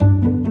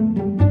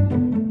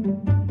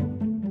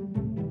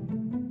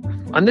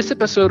On this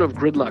episode of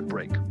Gridlock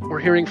Break,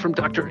 we're hearing from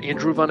Dr.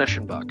 Andrew von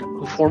Eschenbach,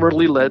 who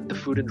formerly led the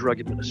Food and Drug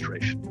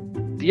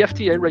Administration. The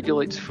FDA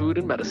regulates food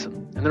and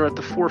medicine, and they're at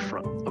the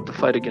forefront of the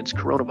fight against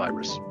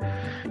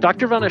coronavirus.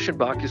 Dr. von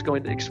Eschenbach is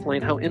going to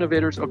explain how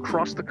innovators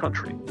across the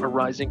country are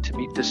rising to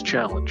meet this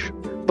challenge,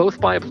 both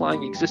by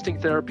applying existing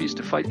therapies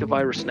to fight the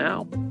virus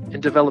now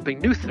and developing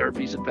new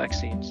therapies and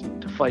vaccines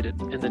to fight it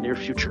in the near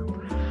future.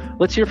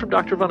 Let's hear from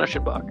Dr. von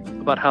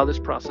Eschenbach about how this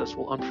process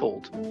will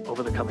unfold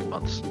over the coming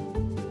months.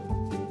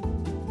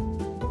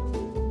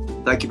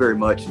 Thank you very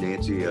much,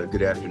 Nancy.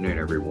 Good afternoon,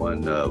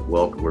 everyone.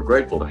 Welcome. We're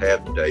grateful to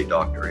have today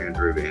Dr.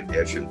 Andrew von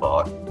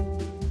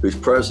Eschenbach, who's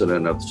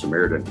president of the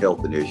Samaritan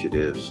Health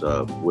Initiatives,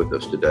 with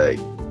us today.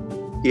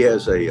 He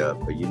has a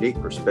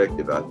unique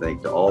perspective, I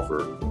think, to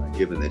offer,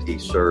 given that he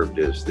served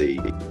as the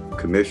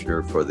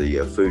commissioner for the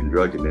Food and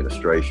Drug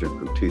Administration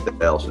from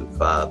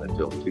 2005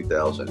 until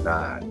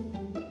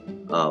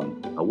 2009.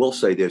 I will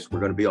say this, we're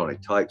going to be on a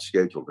tight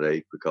schedule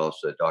today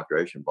because Dr.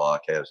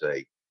 Eschenbach has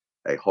a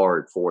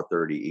hard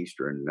 4:30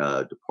 Eastern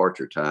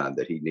departure time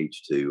that he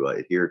needs to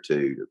adhere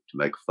to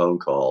make a phone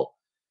call.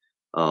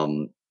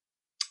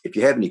 If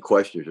you have any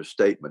questions or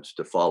statements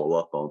to follow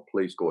up on,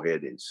 please go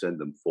ahead and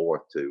send them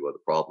forth to the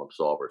Problem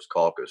Solvers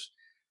Caucus.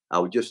 I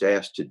would just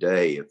ask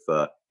today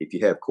if you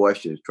have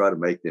questions, try to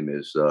make them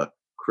as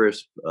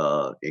crisp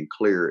and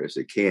clear as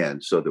they can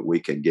so that we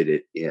can get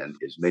it in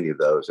as many of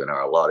those in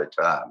our allotted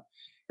time.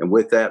 And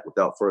with that,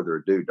 without further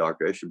ado,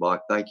 Dr.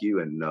 Eschenbach, thank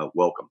you and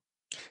welcome.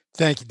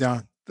 Thank you,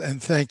 Don.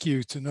 And thank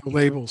you to No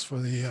Labels for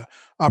the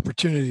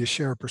opportunity to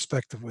share a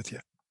perspective with you.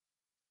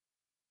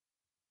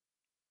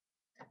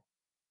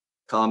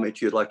 Comments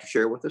you'd like to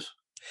share with us?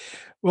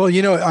 Well,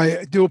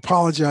 I do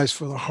apologize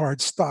for the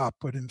hard stop,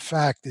 but in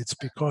fact, it's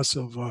because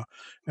of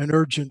an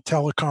urgent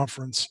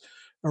teleconference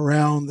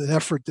around an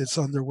effort that's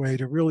underway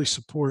to really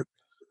support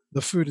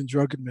the Food and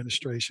Drug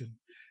Administration.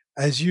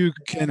 As you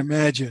can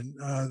imagine,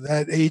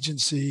 that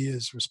agency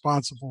is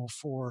responsible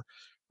for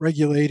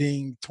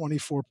regulating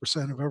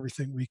 24% of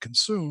everything we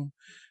consume.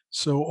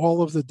 So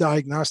all of the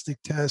diagnostic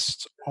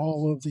tests,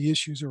 all of the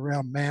issues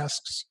around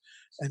masks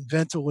and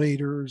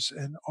ventilators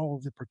and all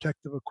of the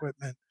protective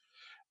equipment,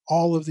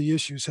 all of the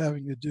issues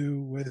having to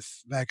do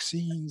with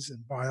vaccines and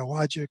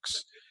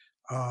biologics,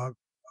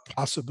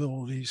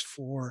 possibilities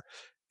for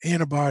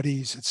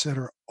antibodies, et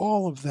cetera,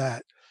 all of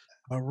that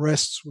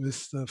rests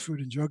with the Food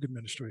and Drug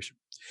Administration.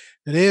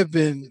 And they have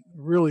been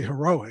really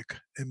heroic,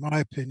 in my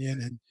opinion,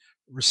 in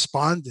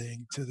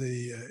responding to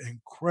the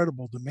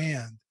incredible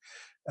demand.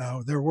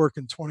 They're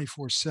working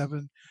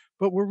 24/7,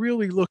 but we're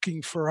really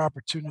looking for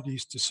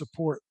opportunities to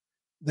support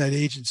that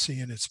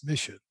agency and its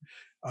mission.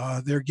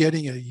 They're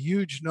getting a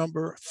huge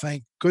number,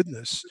 thank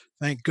goodness,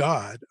 thank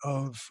God,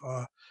 of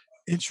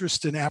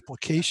interest in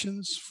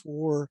applications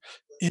for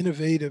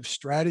innovative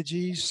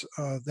strategies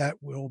that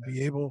will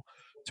be able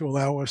to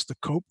allow us to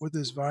cope with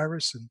this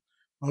virus. And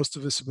most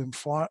of us have been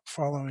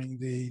following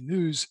the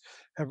news,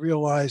 have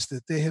realized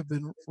that they have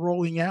been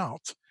rolling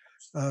out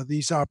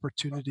these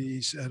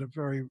opportunities at a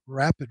very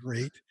rapid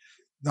rate,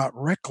 not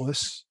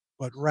reckless,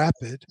 but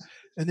rapid.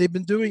 And they've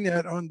been doing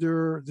that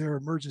under their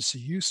emergency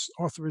use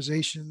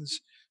authorizations,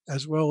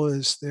 as well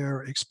as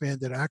their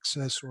expanded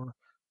access, or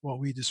what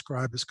we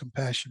describe as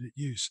compassionate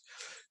use.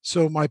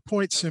 So my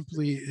point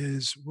simply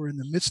is we're in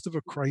the midst of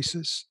a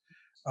crisis.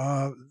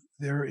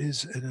 There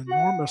is an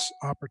enormous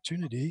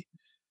opportunity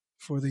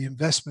for the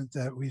investment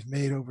that we've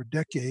made over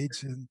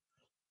decades in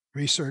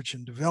research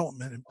and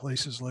development in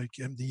places like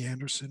MD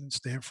Anderson and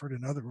Stanford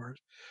and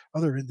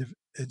other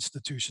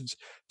institutions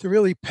to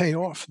really pay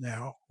off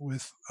now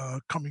with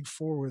coming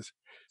forward with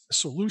a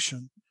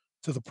solution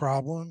to the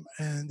problem.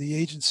 And the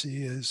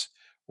agency is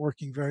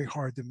working very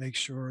hard to make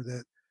sure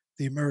that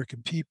the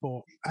American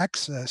people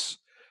access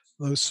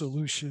those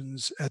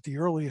solutions at the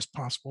earliest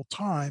possible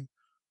time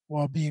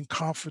while being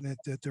confident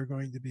that they're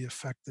going to be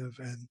effective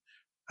and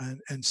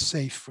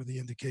safe for the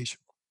indication.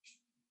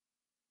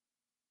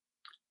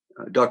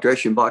 Dr.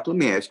 Eschenbach, let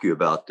me ask you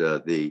about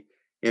the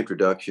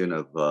introduction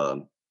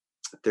of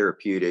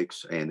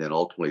therapeutics and then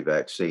ultimately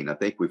vaccine. I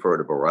think we've heard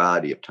a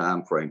variety of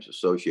timeframes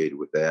associated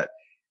with that,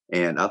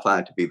 and I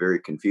find it to be very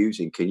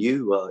confusing. Can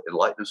you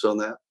enlighten us on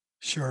that?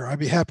 Sure, I'd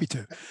be happy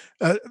to.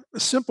 A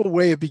simple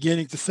way of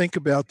beginning to think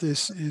about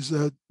this is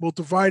we'll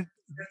divide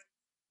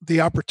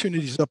the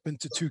opportunities up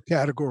into two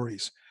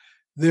categories.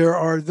 There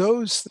are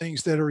those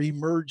things that are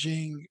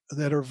emerging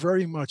that are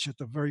very much at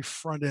the very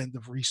front end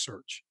of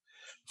research,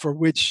 for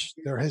which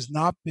there has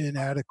not been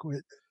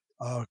adequate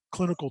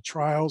clinical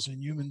trials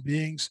in human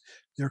beings.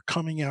 They're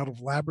coming out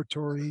of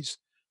laboratories.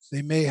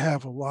 They may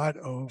have a lot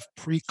of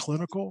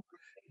preclinical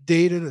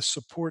data to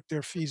support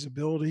their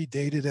feasibility,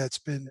 data that's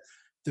been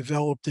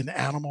developed in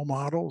animal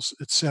models,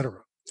 et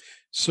cetera.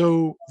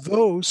 So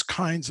those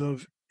kinds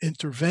of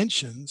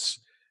interventions,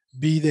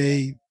 be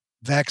they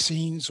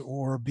vaccines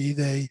or be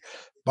they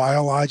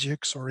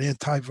biologics or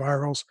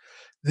antivirals,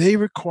 they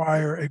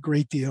require a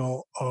great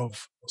deal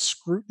of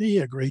scrutiny,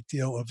 a great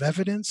deal of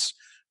evidence,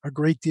 a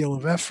great deal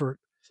of effort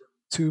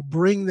to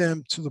bring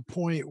them to the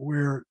point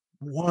where,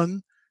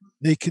 one,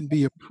 they can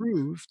be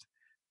approved,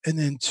 And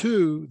then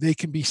two, they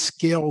can be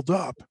scaled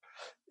up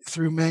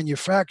through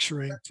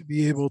manufacturing to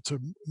be able to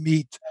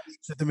meet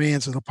the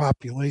demands of the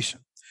population.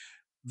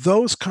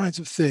 Those kinds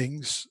of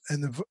things,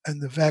 and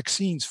the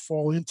vaccines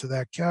fall into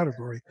that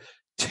category,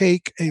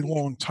 take a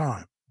long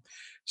time.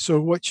 So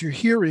what you're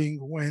hearing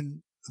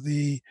when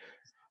the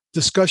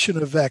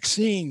discussion of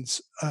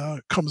vaccines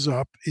comes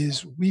up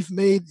is we've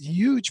made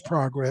huge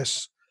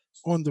progress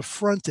on the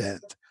front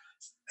end,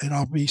 and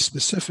I'll be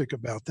specific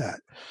about that.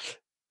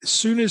 As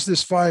soon as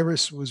this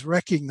virus was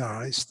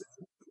recognized,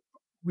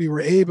 we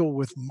were able,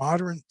 with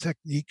modern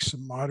techniques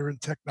and modern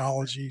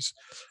technologies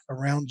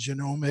around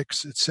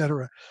genomics, et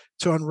cetera,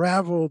 to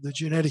unravel the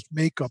genetic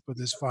makeup of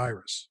this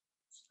virus.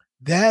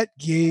 That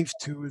gave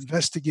to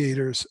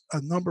investigators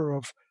a number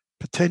of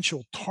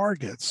potential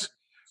targets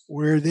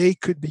where they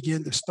could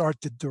begin to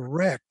start to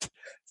direct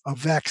a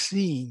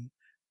vaccine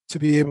to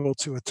be able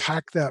to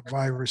attack that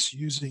virus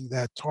using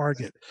that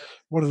target.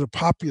 One of the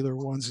popular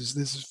ones is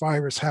this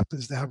virus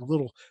happens to have a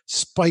little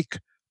spike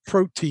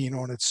protein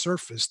on its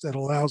surface that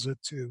allows it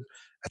to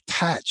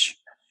attach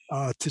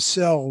to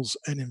cells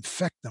and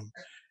infect them.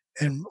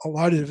 And a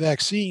lot of the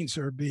vaccines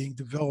are being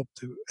developed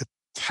to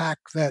attack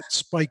that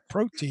spike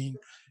protein,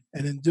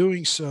 and in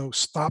doing so,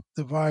 stop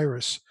the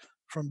virus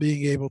from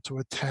being able to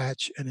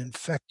attach and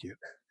infect you.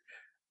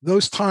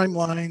 Those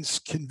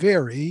timelines can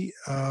vary.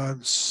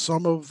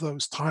 Some of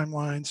those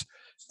timelines,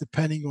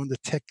 depending on the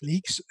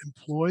techniques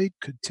employed,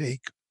 could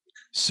take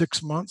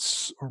 6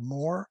 months or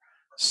more.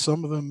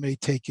 Some of them may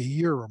take a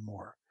year or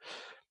more.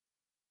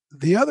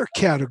 The other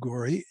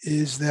category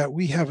is that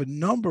we have a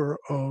number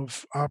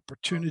of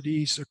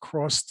opportunities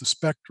across the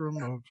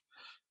spectrum of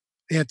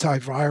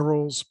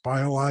antivirals,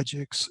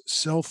 biologics,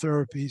 cell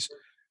therapies,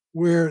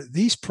 where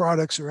these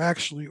products are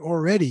actually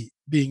already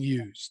being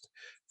used.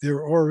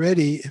 They're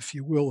already, if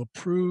you will,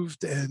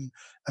 approved and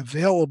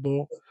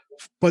available,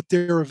 but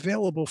they're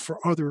available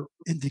for other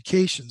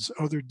indications,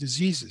 other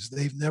diseases.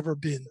 They've never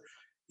been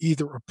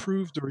either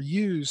approved or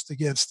used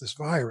against this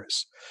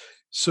virus.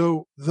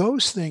 So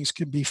those things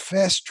can be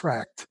fast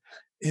tracked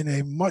in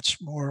a much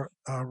more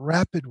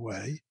rapid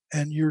way.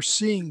 And you're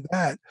seeing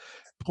that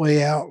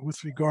play out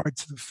with regard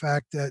to the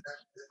fact that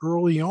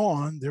early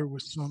on there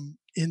was some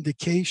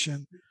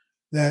indication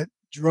that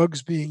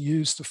drugs being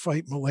used to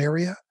fight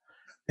malaria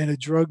and a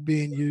drug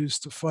being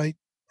used to fight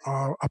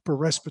upper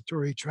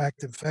respiratory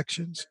tract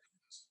infections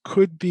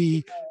could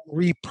be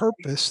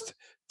repurposed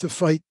to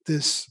fight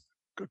this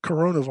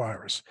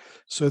coronavirus.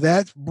 So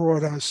that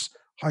brought us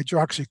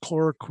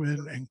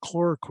hydroxychloroquine and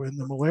chloroquine,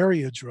 the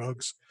malaria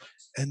drugs,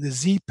 and the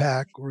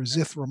Z-Pak or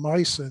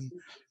azithromycin,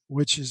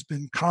 which has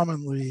been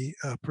commonly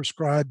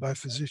prescribed by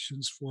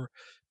physicians for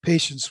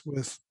patients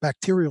with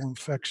bacterial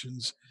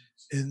infections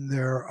in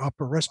their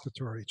upper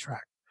respiratory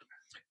tract.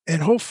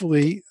 And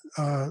hopefully,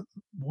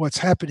 what's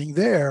happening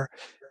there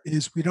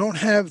is we don't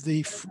have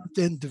the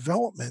front-end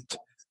development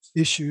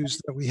issues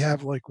that we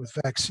have like with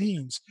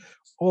vaccines.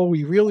 All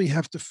we really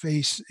have to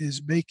face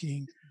is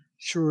making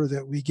sure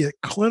that we get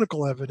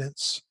clinical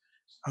evidence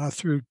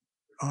through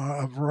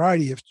a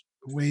variety of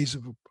ways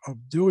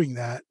of doing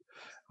that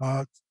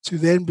to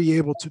then be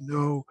able to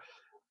know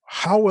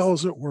how well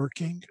is it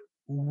working,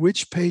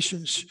 which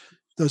patients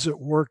does it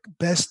work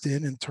best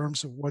in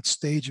terms of what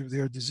stage of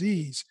their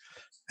disease,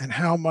 and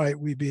how might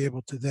we be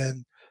able to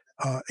then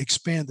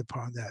expand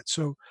upon that.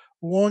 So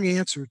long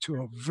answer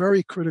to a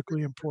very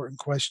critically important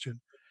question,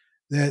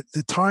 that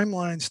the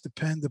timelines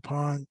depend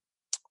upon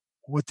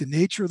what the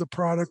nature of the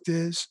product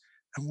is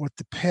and what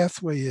the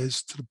pathway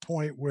is to the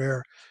point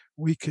where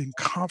we can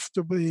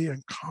comfortably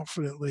and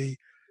confidently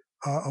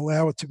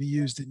allow it to be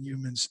used in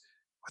humans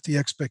with the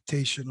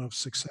expectation of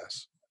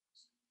success.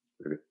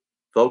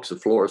 Folks, the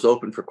floor is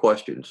open for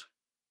questions.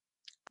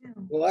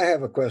 Well, I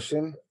have a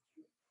question.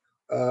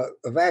 A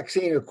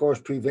vaccine, of course,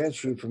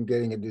 prevents you from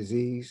getting a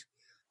disease.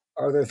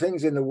 Are there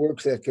things in the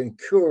works that can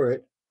cure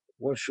it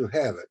once you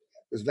have it?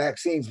 Because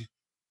vaccines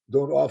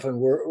don't often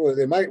work, or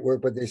they might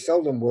work, but they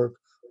seldom work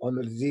on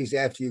the disease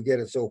after you get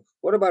it. So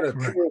what about a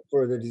cure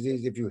for the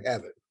disease if you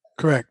have it?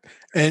 Correct.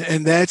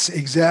 And that's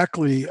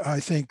exactly, I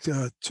think,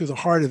 to the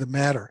heart of the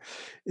matter,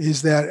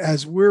 is that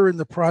as we're in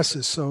the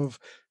process of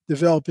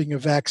developing a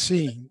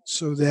vaccine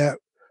so that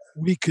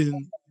we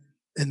can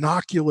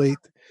inoculate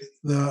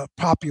the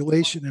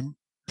population and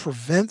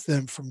prevent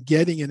them from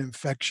getting an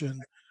infection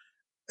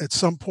at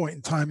some point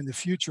in time in the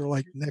future,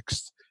 like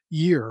next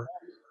year.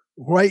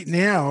 Right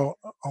now,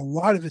 a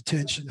lot of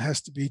attention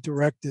has to be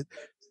directed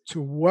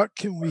to what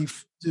can we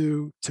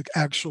do to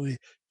actually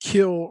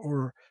kill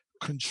or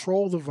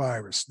control the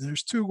virus. And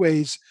there's two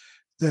ways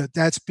that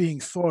that's being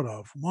thought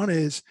of. One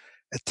is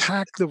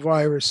attack the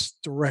virus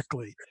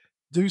directly,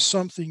 do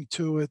something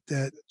to it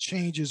that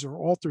changes or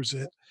alters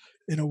it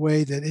in a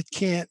way that it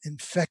can't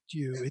infect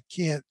you, it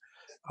can't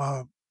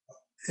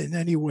in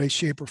any way,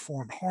 shape, or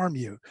form harm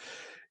you.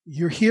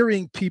 You're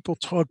hearing people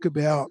talk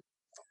about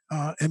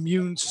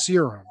immune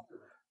serum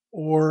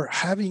or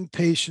having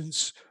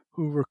patients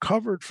who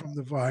recovered from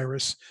the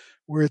virus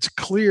where it's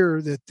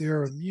clear that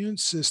their immune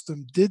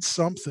system did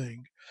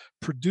something,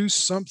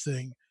 produced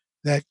something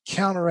that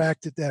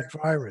counteracted that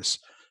virus.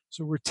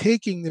 So we're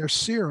taking their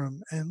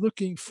serum and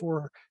looking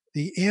for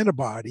the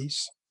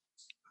antibodies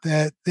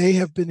that they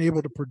have been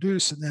able to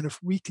produce. And then if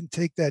we can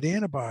take that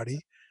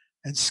antibody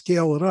and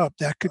scale it up,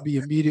 that could be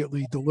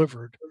immediately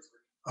delivered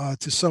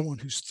to someone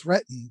who's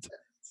threatened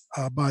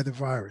by the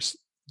virus.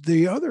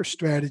 The other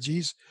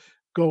strategies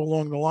go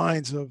along the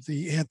lines of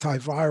the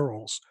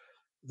antivirals,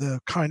 the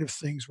kind of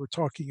things we're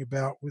talking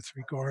about with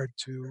regard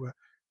to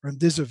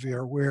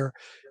remdesivir, where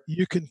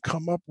you can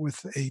come up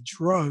with a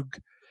drug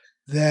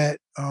that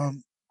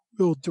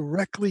will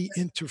directly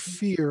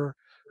interfere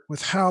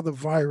with how the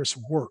virus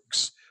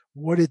works,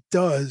 what it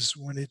does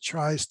when it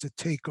tries to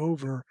take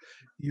over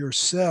your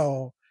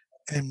cell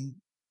and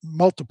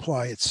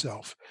multiply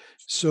itself.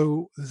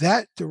 So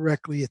that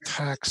directly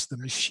attacks the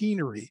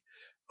machinery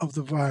of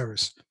the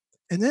virus.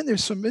 And then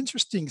there's some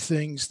interesting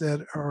things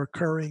that are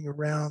occurring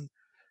around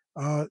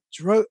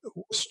drug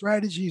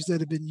strategies that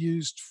have been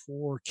used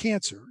for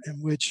cancer,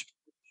 in which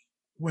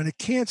when a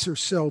cancer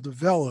cell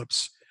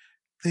develops,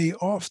 they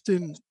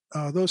often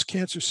those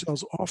cancer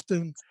cells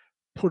often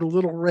put a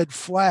little red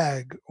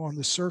flag on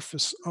the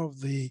surface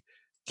of the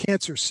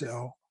cancer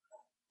cell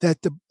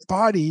that the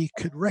body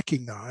could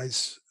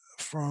recognize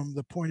from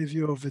the point of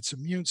view of its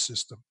immune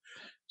system.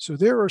 So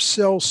there are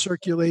cells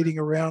circulating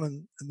around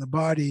in the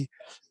body,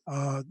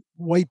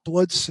 white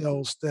blood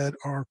cells that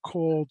are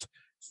called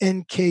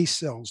NK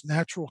cells,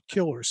 natural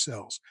killer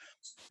cells.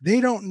 They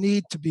don't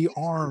need to be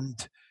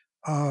armed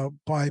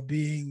by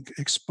being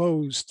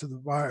exposed to the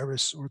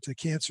virus or to the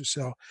cancer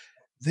cell.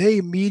 They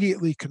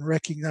immediately can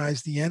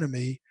recognize the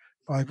enemy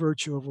by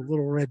virtue of a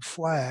little red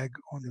flag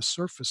on the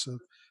surface of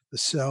the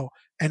cell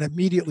and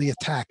immediately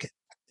attack it.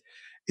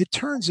 It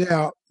turns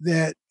out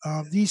that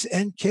these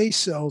NK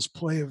cells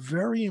play a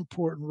very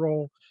important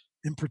role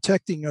in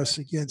protecting us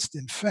against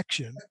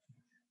infection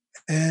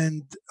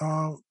and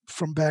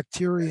from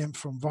bacteria and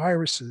from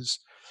viruses.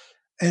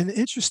 And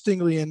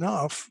interestingly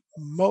enough,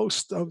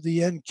 most of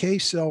the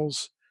NK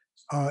cells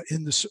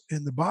in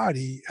the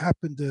body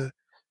happen to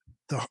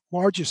the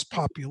largest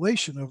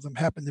population of them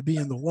happen to be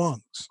in the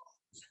lungs.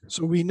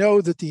 So we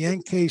know that the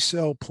NK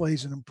cell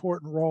plays an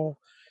important role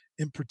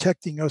in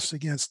protecting us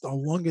against a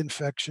lung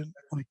infection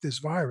like this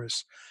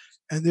virus.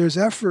 And there's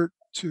effort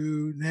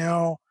to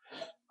now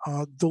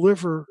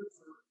deliver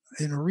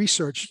in a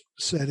research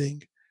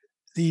setting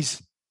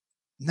these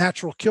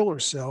natural killer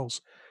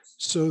cells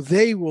so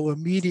they will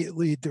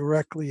immediately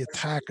directly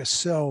attack a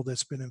cell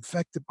that's been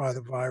infected by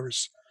the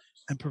virus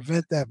and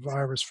prevent that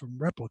virus from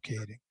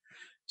replicating.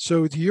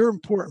 So to your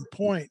important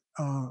point,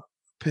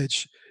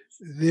 Pitch,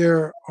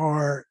 there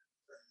are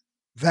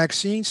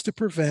vaccines to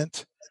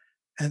prevent,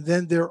 and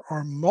then there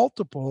are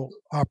multiple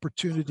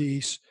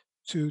opportunities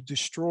to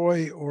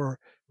destroy or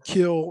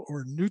kill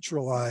or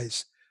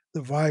neutralize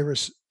the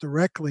virus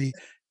directly,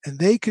 and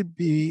they could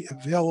be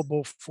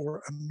available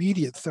for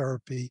immediate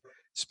therapy,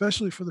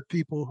 especially for the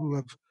people who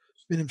have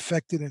been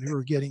infected and who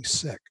are getting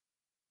sick.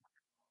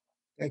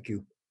 Thank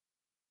you.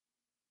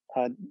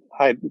 I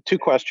had two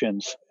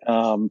questions.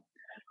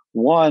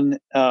 One,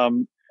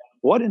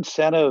 what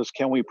incentives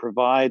can we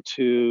provide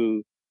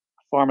to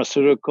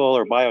pharmaceutical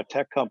or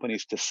biotech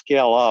companies to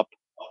scale up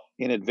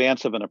in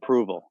advance of an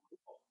approval,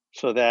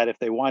 so that if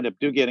they wind up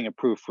getting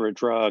approved for a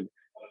drug,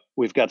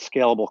 we've got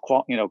scalable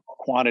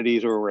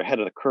quantities, or we're ahead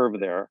of the curve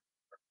there?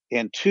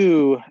 And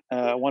two,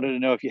 I wanted to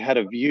know if you had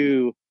a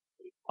view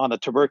on the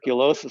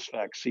tuberculosis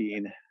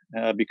vaccine,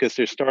 because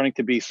there's starting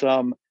to be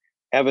some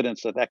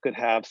evidence that could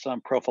have some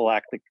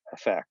prophylactic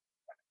effect.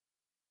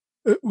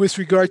 With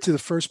regard to the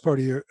first part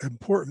of your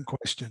important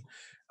question,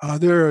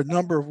 there are a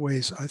number of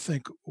ways I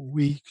think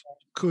we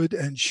could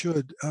and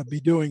should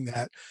be doing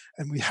that.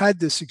 And we had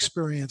this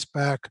experience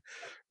back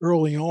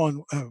early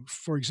on,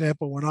 for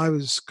example, when I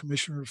was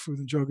Commissioner of Food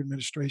and Drug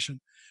Administration,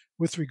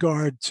 with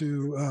regard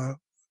to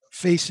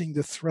facing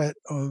the threat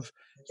of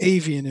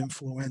avian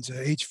influenza,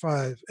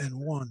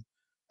 H5N1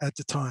 at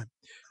the time.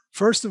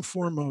 First and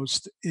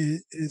foremost,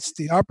 it's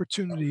the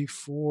opportunity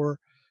for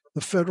the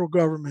federal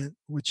government,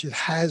 which it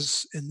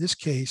has in this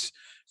case,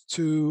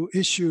 to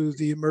issue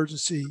the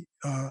emergency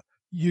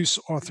use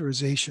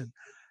authorization.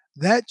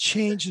 That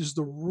changes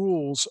the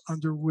rules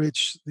under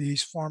which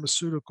these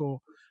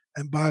pharmaceutical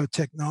and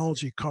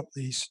biotechnology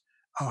companies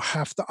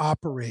have to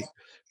operate,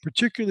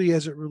 particularly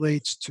as it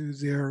relates to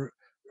their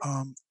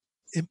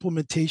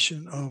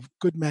implementation of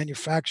good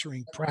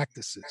manufacturing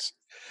practices.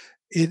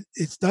 It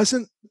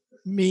doesn't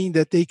mean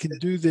that they can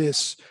do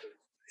this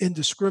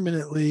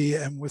indiscriminately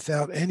and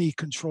without any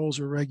controls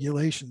or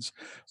regulations,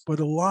 but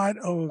a lot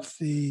of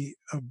the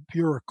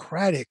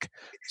bureaucratic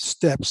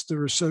steps that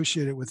are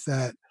associated with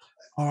that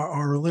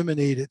are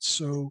eliminated,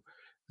 so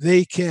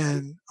they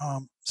can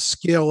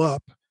scale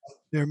up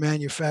their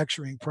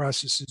manufacturing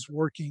processes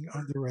working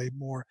under a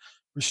more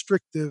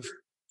restrictive,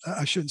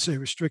 I shouldn't say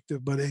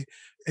restrictive, but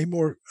a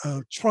more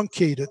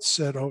truncated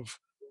set of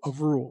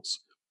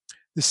rules.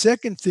 The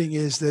second thing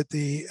is that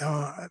the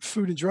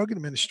Food and Drug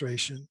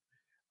Administration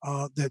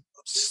that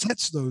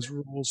sets those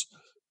rules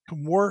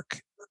can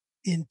work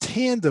in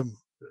tandem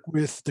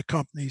with the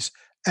companies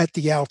at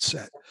the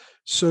outset,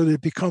 so that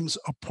it becomes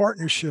a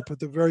partnership at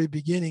the very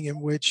beginning, in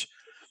which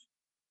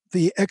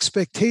the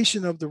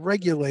expectation of the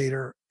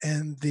regulator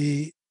and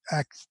the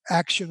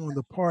action on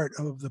the part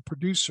of the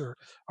producer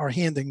are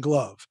hand in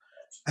glove,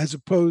 as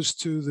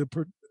opposed to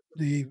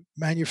the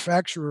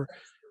manufacturer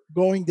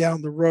going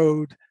down the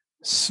road,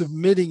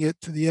 submitting it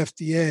to the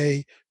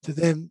FDA to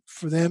then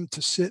for them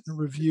to sit and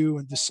review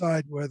and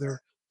decide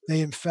whether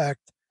they in fact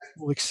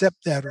will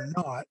accept that or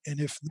not. And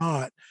if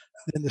not,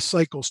 then the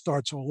cycle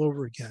starts all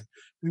over again.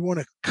 We want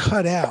to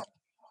cut out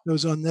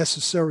those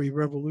unnecessary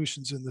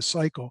revolutions in the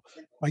cycle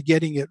by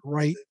getting it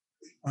right.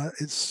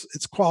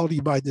 It's quality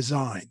by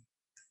design,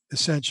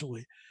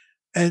 essentially.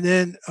 And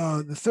then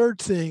the third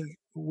thing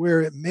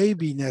where it may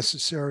be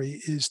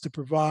necessary is to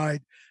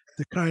provide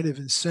the kind of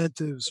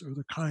incentives or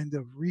the kind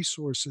of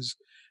resources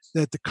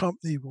that the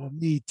company will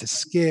need to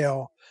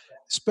scale,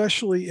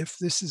 especially if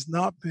this has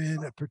not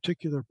been a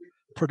particular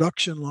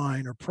production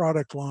line or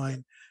product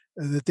line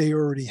that they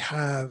already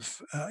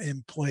have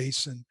in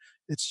place. And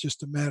it's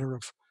just a matter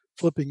of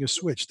flipping a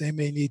switch. They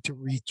may need to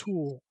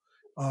retool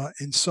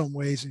in some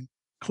ways,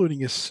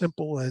 including as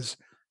simple as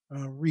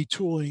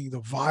retooling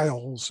the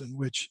vials in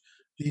which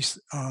these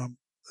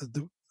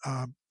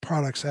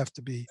products have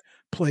to be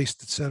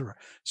placed, et cetera.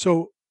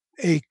 So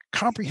a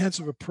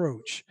comprehensive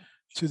approach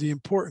to the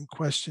important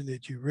question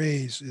that you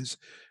raise is,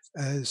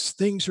 as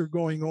things are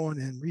going on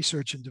in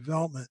research and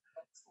development,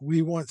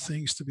 we want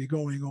things to be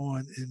going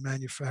on in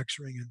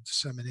manufacturing and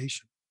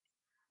dissemination.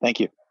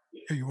 Thank you.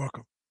 Yeah, you're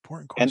welcome.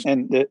 Important question.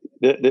 And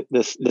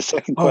the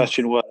second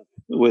question was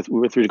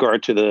with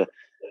regard to the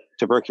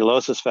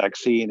tuberculosis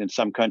vaccine in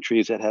some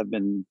countries that have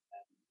been,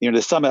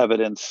 there's some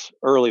evidence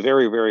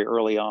very, very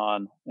early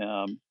on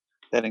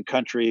that in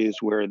countries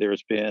where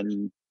there's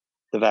been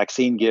the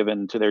vaccine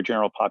given to their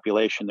general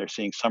population, they're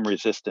seeing some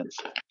resistance.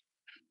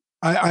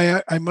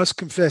 I must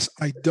confess,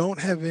 I don't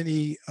have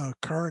any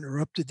current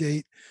or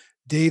up-to-date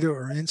data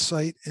or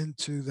insight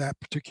into that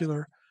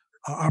particular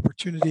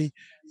opportunity.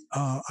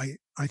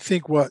 I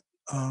think what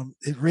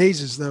it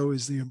raises, though,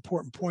 is the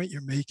important point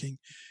you're making,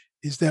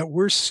 is that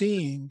we're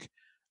seeing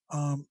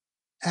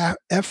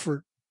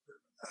effort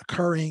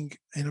occurring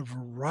in a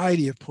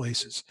variety of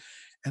places.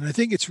 And I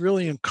think it's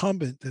really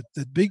incumbent that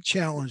the big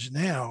challenge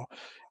now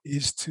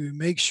is to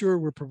make sure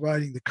we're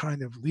providing the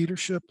kind of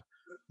leadership,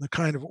 the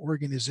kind of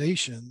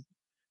organization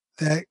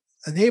that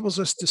enables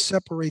us to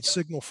separate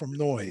signal from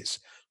noise,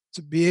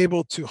 to be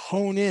able to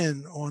hone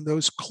in on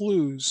those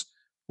clues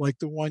like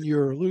the one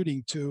you're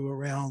alluding to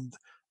around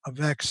a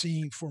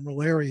vaccine for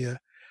malaria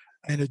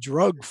and a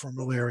drug for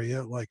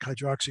malaria like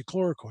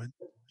hydroxychloroquine,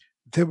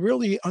 to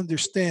really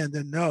understand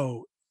and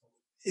know,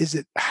 is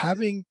it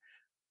having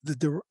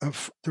the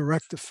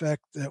direct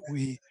effect that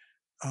we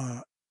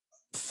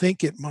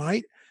think it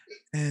might,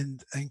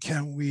 and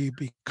can we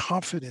be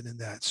confident in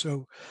that?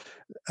 So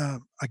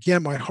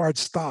again, my hard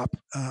stop,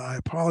 I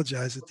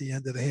apologize at the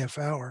end of the half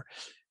hour,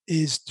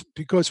 is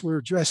because we're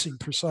addressing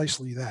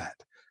precisely that,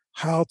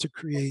 how to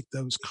create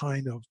those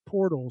kind of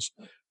portals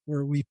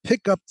where we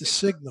pick up the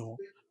signal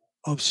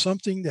of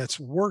something that's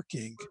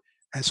working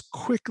as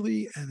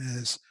quickly and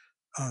as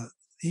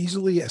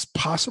easily as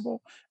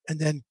possible, and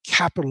then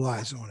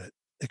capitalize on it,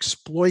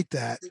 exploit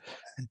that,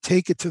 and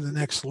take it to the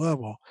next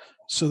level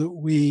so that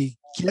we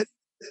get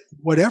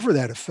whatever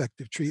that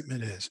effective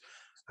treatment is,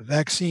 a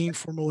vaccine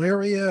for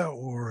malaria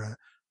or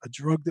a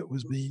drug that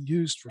was being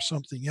used for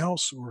something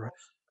else, or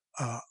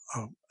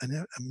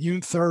an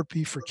immune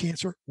therapy for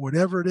cancer,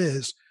 whatever it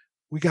is,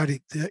 we got to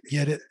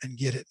get it and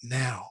get it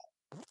now.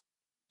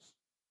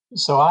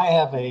 So I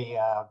have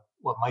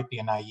what might be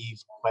a naive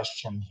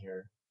question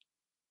here.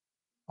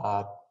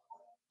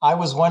 I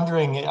was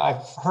wondering,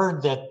 I've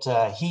heard that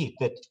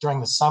that during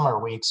the summer,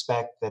 we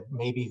expect that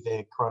maybe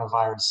the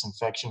coronavirus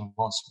infection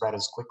won't spread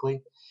as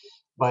quickly.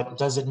 But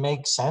does it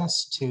make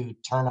sense to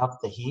turn up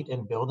the heat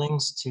in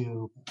buildings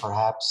to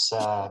perhaps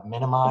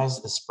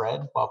minimize the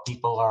spread while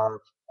people are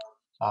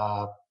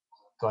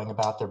going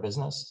about their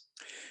business?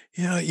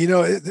 Yeah,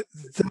 those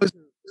are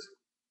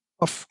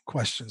tough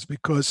questions,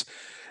 because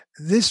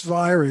this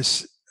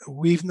virus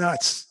we've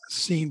not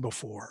seen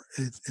before,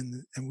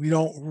 and we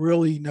don't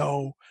really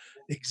know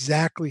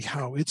exactly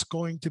how it's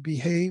going to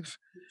behave.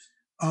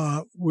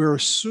 We're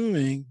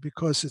assuming,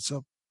 because it's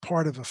a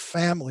part of a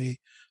family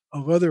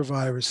of other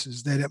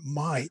viruses, that it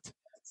might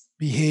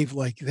behave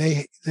like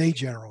they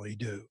generally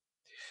do.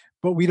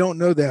 But we don't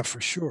know that for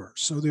sure.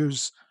 So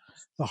there's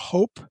the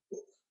hope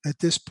at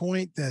this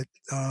point that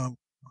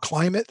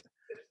climate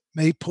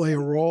may play a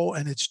role,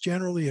 and it's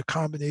generally a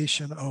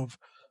combination of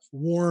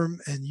warm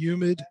and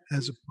humid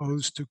as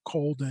opposed to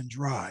cold and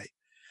dry,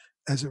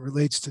 as it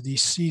relates to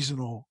these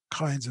seasonal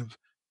kinds of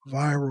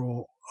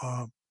viral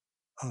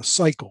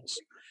cycles.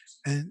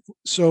 And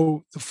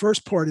so the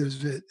first part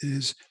of it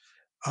is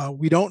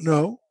we don't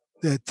know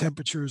that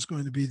temperature is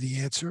going to be the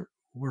answer.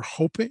 We're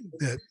hoping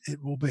that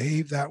it will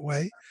behave that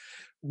way.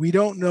 We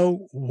don't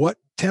know what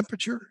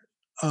temperature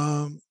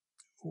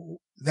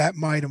that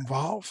might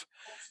involve,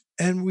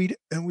 and we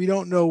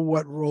don't know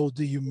what role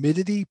the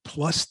humidity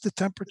plus the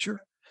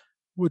temperature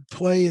would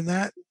play in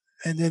that.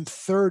 And then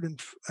third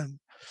and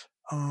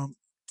um,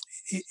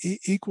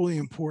 equally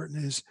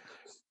important is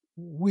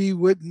we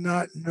would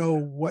not know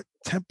what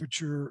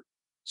temperature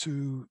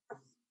to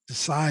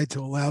decide to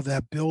allow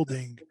that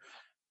building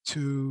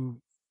to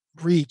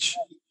reach.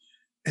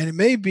 And it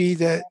may be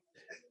that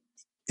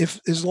if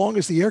as long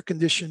as the air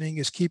conditioning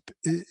is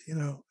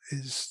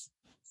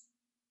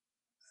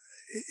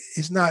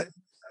is not,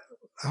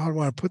 how do I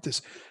want to put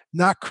this,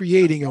 not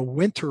creating a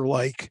winter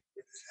like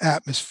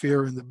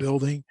atmosphere in the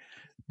building,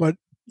 but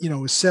a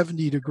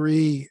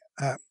 70-degree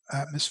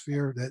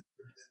atmosphere,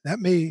 that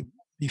may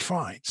be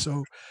fine.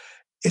 So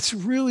it's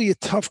really a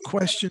tough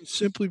question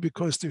simply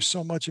because there's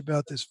so much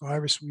about this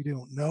virus we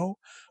don't know,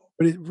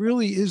 but it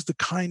really is the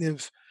kind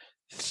of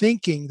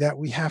thinking that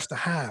we have to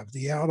have,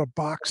 the out of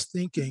box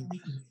thinking,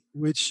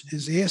 which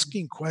is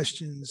asking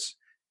questions.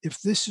 If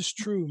this is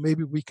true,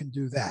 maybe we can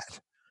do that.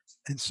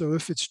 And so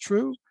if it's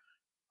true,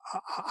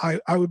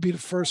 I would be the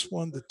first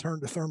one to turn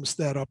the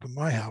thermostat up in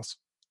my house.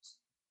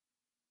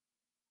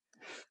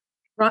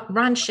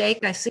 Ron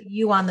Shake, I see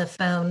you on the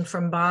phone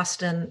from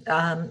Boston.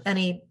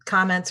 Any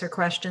comments or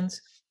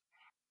questions?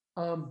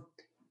 I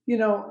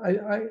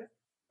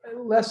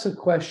less a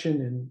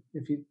question, and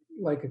if you'd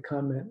like a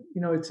comment,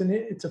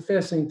 it's a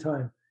fascinating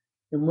time.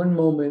 In one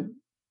moment,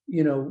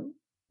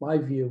 my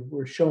view,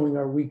 we're showing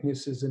our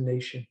weakness as a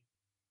nation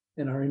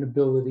and our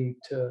inability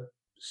to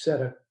set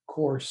a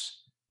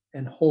course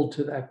and hold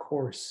to that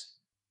course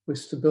with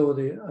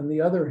stability. On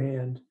the other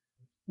hand,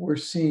 we're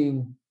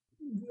seeing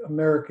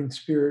American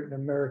spirit and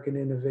American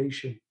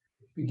innovation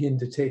begin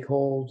to take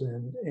hold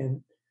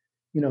and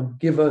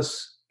give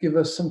us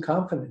some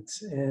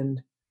confidence.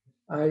 And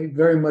I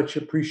very much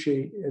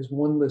appreciate, as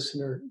one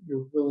listener,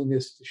 your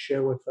willingness to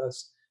share with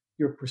us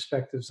your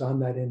perspectives on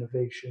that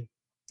innovation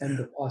and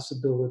the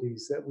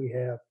possibilities that we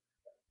have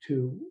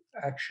to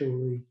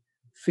actually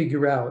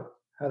figure out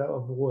how to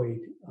avoid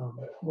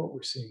what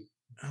we're seeing.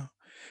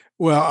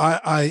 Well,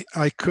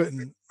 I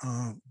couldn't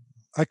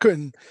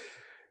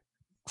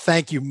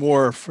thank you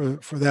more for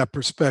that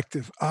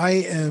perspective. I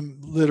am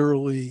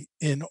literally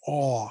in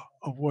awe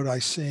of what I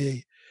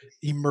see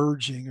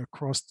emerging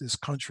across this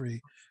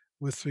country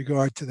with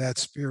regard to that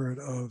spirit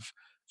of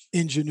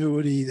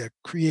ingenuity, that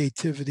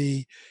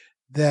creativity,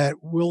 that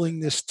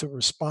willingness to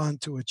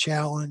respond to a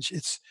challenge.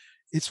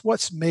 It's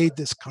what's made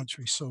this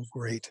country so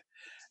great,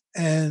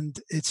 and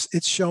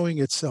it's showing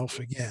itself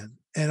again.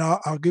 And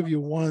I'll give you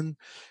one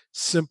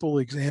simple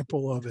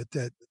example of it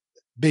that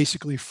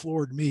basically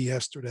floored me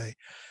yesterday.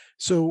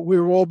 So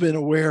we've all been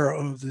aware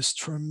of this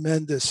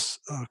tremendous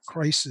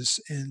crisis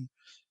in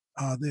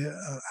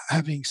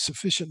having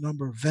sufficient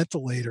number of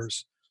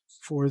ventilators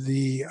for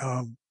the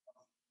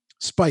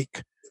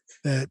spike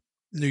that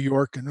New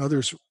York and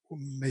others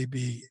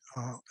maybe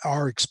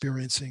are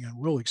experiencing and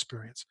will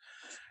experience.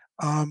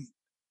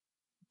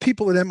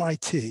 People at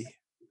MIT,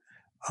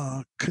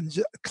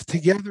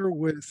 together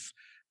with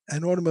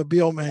an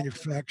automobile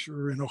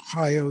manufacturer in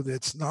Ohio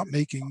that's not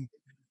making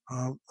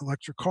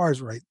electric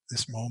cars right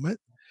this moment,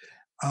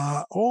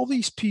 all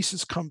these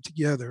pieces come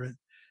together. And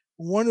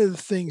one of the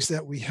things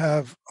that we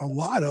have a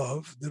lot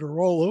of that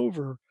are all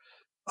over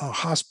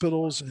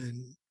hospitals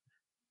and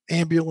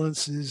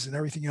ambulances and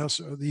everything else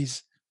are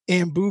these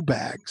Ambu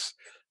bags,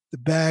 the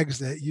bags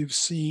that you've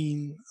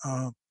seen,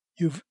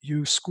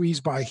 you squeeze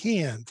by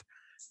hand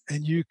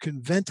and you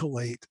can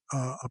ventilate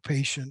a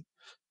patient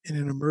in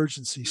an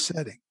emergency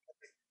setting.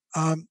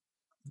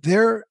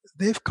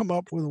 They've come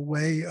up with a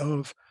way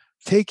of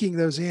taking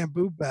those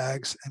Ambu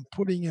bags and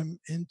putting them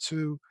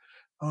into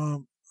a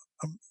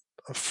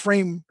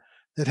frame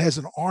that has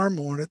an arm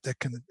on it that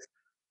can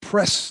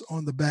press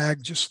on the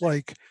bag just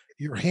like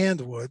your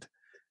hand would,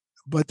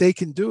 but they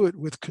can do it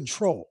with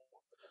control.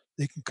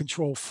 They can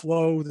control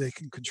flow, they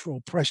can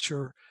control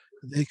pressure,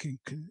 they can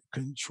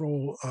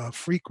control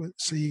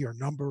frequency or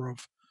number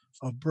of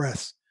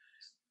breaths.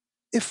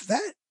 If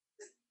that,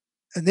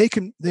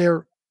 and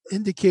they're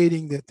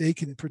indicating that they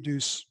can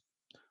produce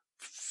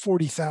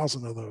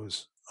 40,000 of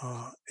those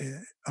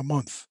a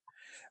month.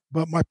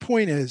 But my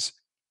point is,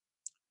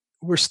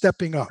 we're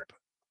stepping up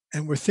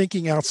and we're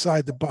thinking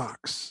outside the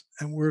box,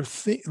 and we're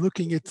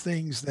looking at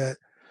things that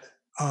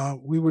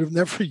we would have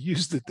never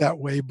used it that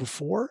way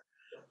before,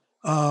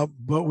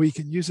 but we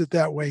can use it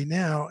that way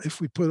now if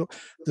we put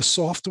the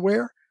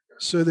software.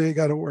 So they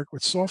got to work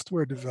with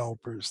software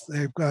developers.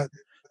 They've got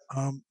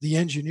the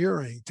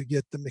engineering to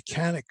get the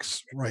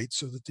mechanics right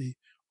so that the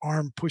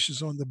arm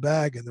pushes on the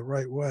bag in the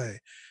right way.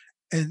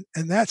 And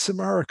that's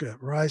America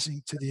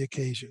rising to the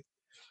occasion.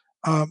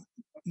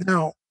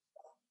 Now,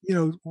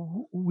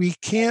 we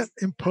can't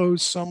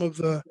impose some of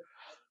the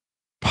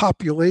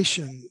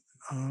population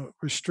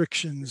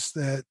restrictions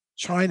that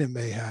China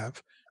may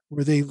have,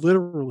 where they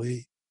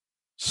literally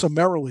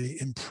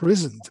summarily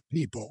imprisoned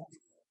people.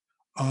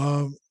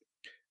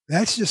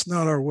 That's just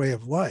not our way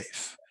of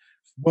life.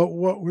 But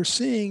what we're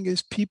seeing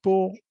is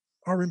people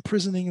are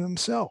imprisoning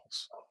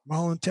themselves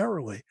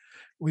voluntarily.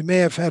 We may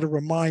have had to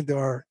remind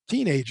our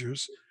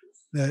teenagers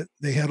that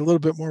they had a little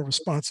bit more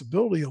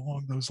responsibility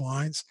along those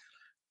lines,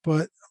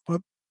 but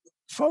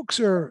folks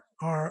are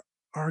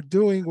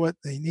doing what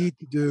they need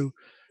to do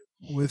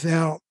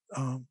without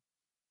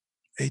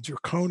a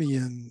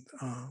draconian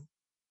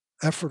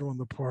effort on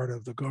the part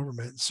of the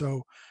government.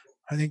 So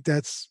I think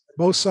that's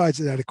both sides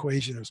of that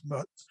equation is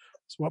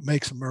what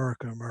makes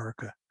America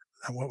America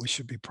and what we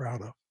should be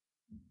proud of.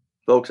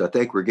 Folks, I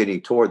think we're getting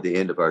toward the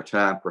end of our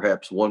time.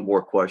 Perhaps one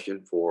more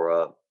question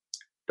for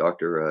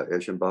Dr.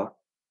 Eschenbach.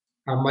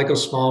 I'm Michael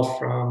Small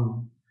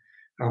from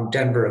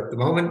Denver at the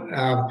moment.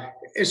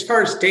 As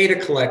far as data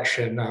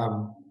collection,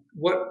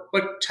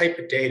 what type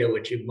of data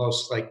would you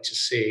most like to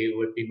see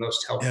would be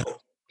most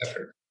helpful?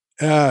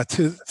 Yeah.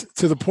 To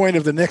the point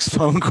of the next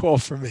phone call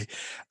for me.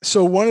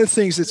 So one of the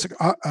things that's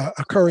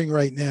occurring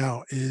right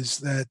now is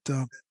that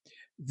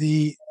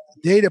the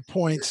data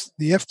points,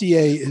 the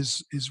FDA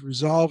is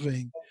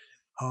resolving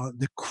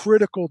the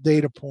critical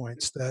data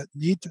points that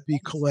need to be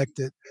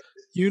collected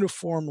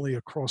uniformly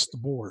across the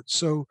board.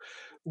 So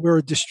we're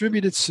a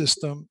distributed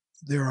system.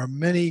 There are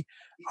many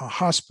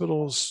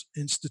hospitals,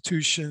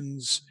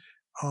 institutions,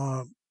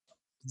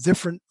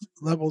 different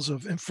levels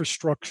of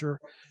infrastructure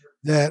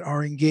that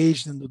are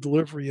engaged in the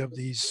delivery of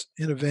these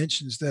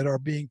interventions that are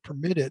being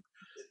permitted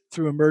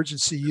through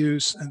emergency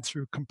use and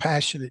through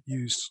compassionate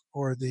use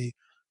or the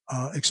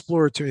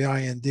exploratory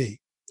IND.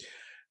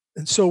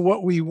 And so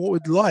what we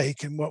would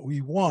like and what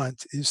we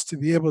want is to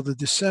be able to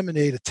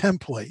disseminate a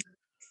template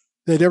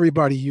that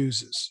everybody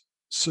uses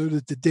so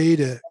that the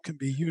data can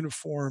be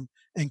uniform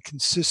and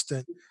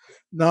consistent,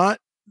 not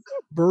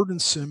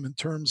burdensome in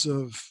terms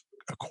of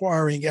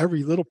acquiring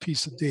every little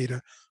piece of data,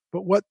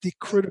 but what the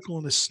critical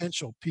and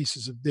essential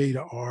pieces of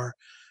data are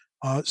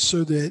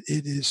so that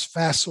it is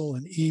facile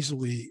and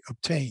easily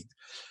obtained.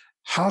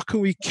 How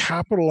can we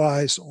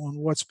capitalize on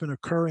what's been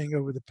occurring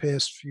over the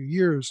past few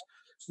years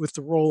with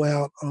the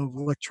rollout of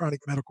electronic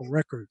medical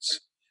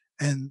records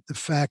and the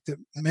fact that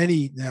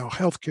many now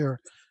healthcare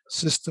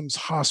systems,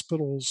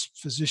 hospitals,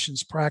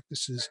 physicians'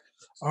 practices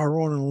are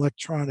on an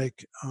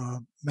electronic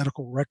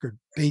medical record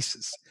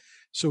basis.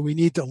 So we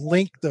need to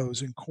link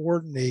those and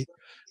coordinate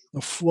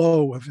the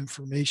flow of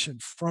information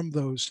from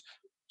those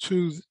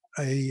to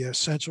a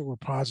central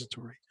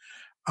repository.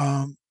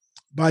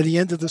 By the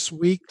end of this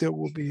week, there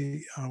will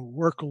be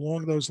work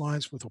along those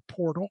lines with a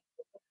portal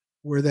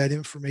where that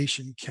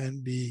information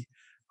can be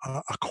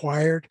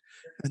acquired.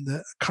 And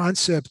the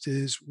concept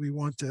is we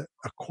want to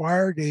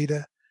acquire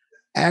data,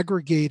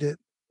 aggregate it,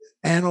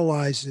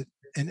 analyze it,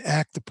 and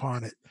act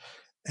upon it.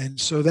 And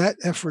so that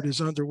effort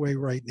is underway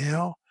right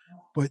now.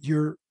 But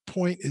your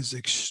point is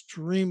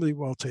extremely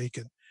well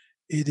taken.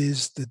 It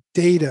is the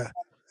data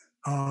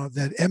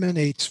that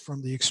emanates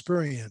from the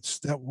experience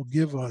that will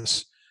give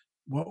us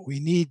what we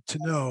need to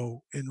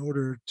know in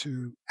order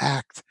to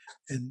act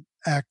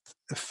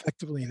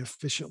effectively and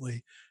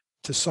efficiently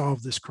to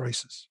solve this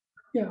crisis.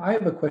 Yeah, I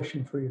have a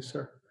question for you,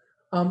 sir.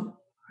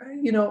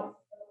 You know,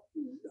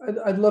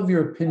 I'd love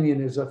your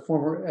opinion as a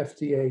former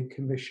FDA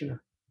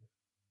commissioner.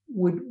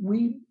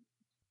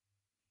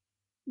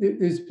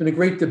 There's been a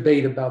great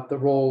debate about the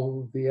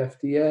role of the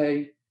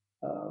FDA,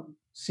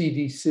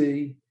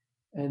 CDC,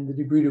 and the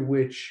degree to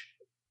which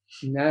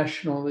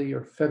nationally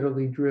or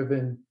federally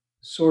driven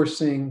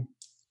sourcing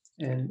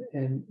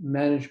and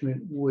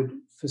management would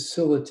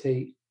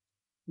facilitate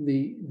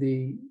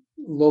the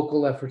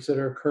local efforts that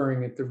are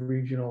occurring at the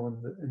regional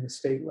and the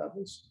state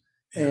levels.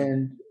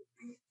 And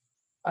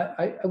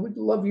I would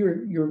love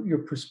your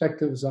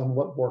perspectives on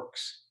what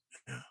works,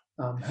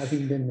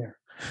 having been there.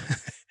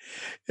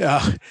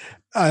 Yeah,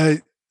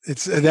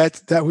 it's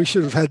that we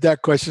should have had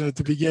that question at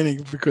the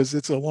beginning because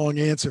it's a long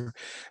answer.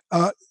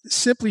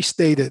 Simply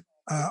stated,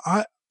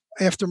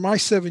 after my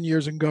 7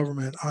 years in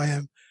government, I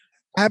am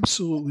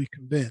absolutely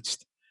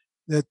convinced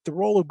that the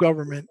role of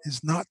government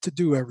is not to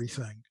do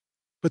everything,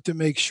 but to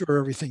make sure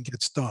everything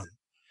gets done.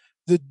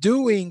 The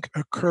doing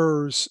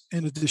occurs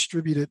in a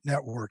distributed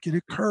network. It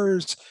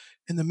occurs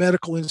in the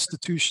medical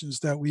institutions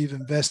that we've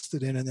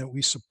invested in and that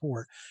we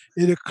support.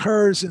 It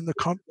occurs in the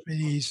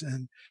companies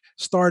and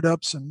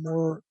startups and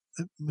more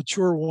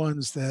mature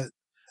ones that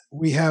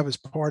we have as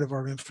part of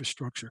our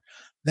infrastructure.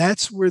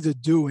 That's where the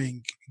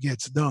doing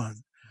gets done.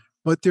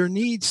 But there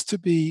needs to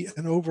be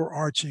an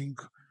overarching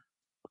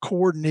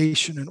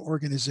coordination and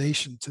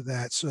organization to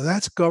that. So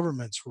that's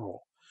government's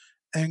role.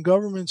 And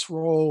government's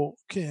role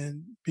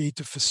can be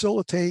to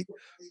facilitate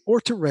or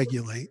to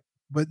regulate,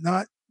 but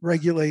not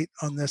regulate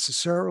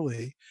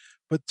unnecessarily,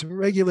 but to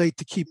regulate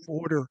to keep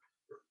order,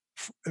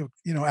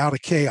 out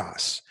of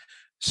chaos.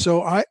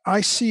 So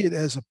I see it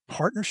as a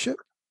partnership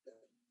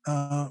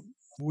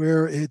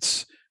where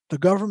it's the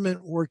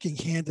government working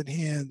hand in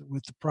hand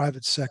with the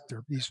private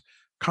sector. These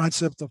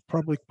concept of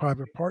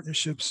public-private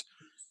partnerships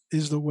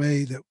is the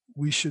way that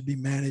we should be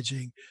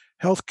managing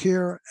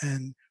healthcare,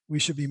 and we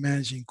should be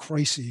managing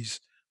crises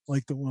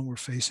like the one we're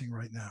facing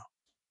right now.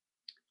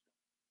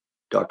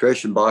 Dr.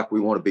 Eschenbach, we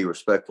want to be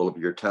respectful of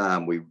your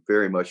time. We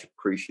very much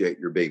appreciate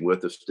your being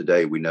with us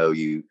today. We know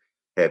you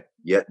have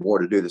yet more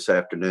to do this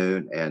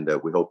afternoon, and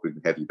we hope we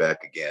can have you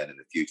back again in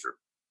the future.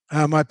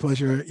 My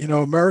pleasure.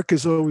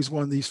 America's always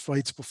won these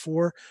fights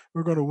before.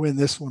 We're going to win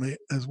this one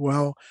as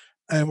well.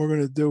 and we're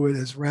going to do it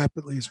as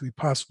rapidly as we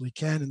possibly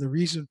can. And the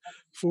reason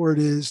for it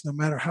is, no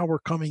matter how we're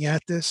coming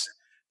at this,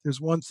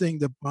 there's one thing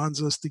that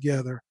bonds us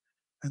together,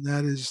 and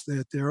that is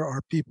that there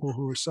are people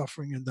who are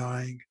suffering and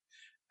dying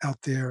out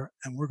there,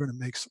 and we're going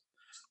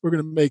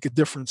to make a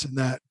difference in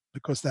that,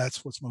 because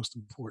that's what's most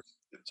important.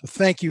 So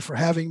thank you for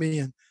having me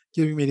and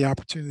giving me the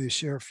opportunity to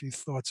share a few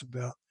thoughts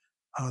about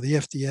the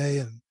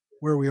FDA and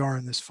where we are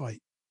in this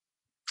fight.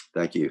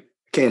 Thank you.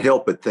 Can't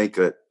help but think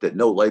that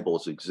no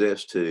labels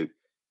exist to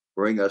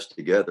bring us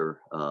together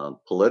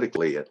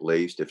politically, at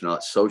least, if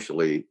not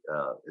socially,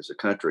 as a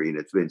country. And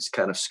it's been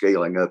kind of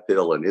scaling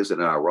uphill. And isn't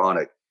it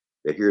ironic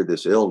that here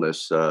this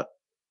illness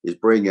is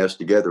bringing us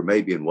together,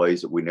 maybe in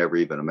ways that we never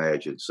even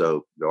imagined.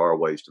 So there are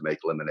ways to make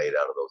lemonade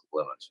out of those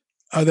lemons.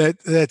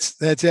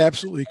 That's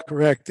absolutely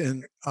correct.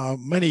 And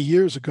many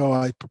years ago,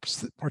 I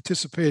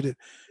participated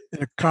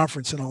in a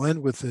conference, and I'll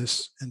end with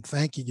this and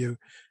thanking you.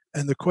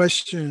 And the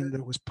question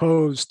that was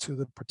posed to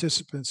the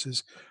participants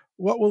is,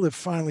 what will it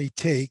finally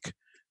take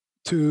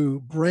to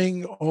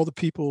bring all the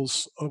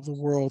peoples of the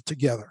world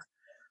together?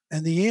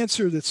 And the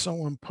answer that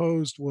someone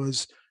posed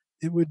was,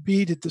 it would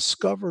be to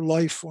discover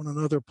life on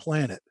another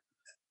planet,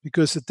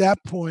 because at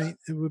that point,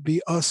 it would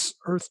be us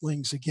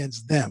Earthlings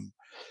against them.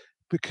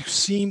 We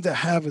seem to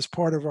have, as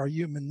part of our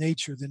human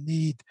nature, the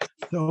need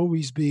to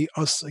always be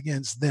us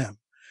against them.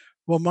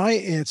 Well, my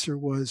answer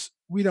was,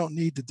 we don't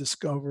need to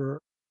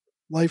discover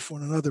life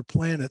on another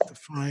planet to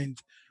find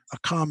a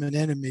common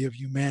enemy of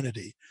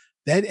humanity.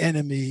 That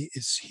enemy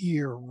is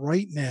here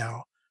right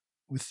now,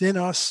 within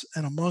us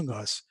and among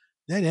us.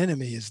 That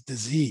enemy is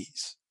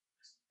disease.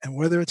 And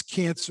whether it's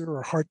cancer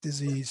or heart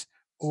disease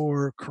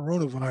or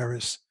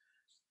coronavirus,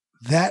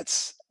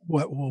 that's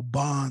what will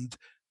bond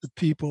the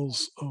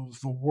peoples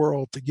of the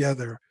world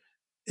together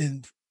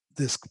in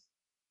this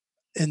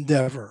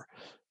endeavor.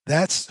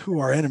 That's who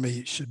our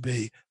enemy should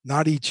be,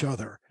 not each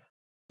other.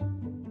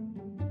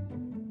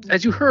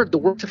 As you heard, the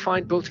work to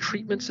find both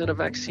treatments and a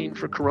vaccine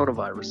for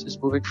coronavirus is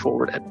moving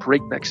forward at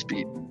breakneck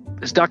speed.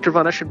 As Dr.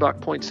 von Eschenbach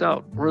points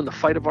out, we're in the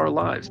fight of our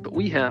lives, but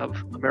we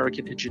have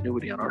American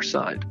ingenuity on our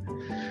side.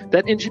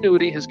 That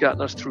ingenuity has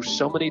gotten us through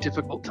so many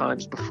difficult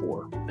times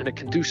before, and it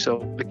can do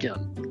so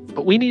again.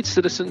 But we need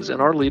citizens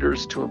and our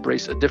leaders to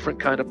embrace a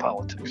different kind of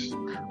politics,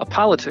 a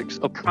politics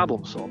of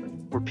problem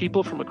solving, where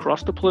people from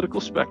across the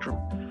political spectrum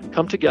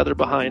come together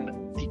behind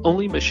the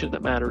only mission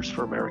that matters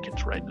for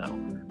Americans right now: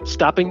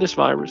 stopping this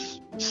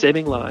virus,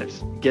 saving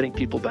lives, getting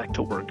people back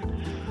to work.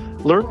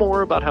 Learn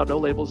more about how No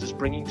Labels is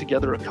bringing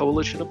together a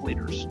coalition of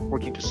leaders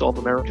working to solve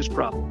America's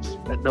problems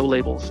at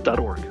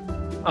nolabels.org.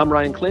 I'm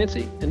Ryan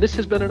Clancy, and this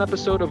has been an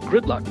episode of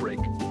Gridlock Break,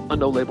 a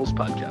No Labels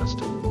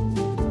podcast.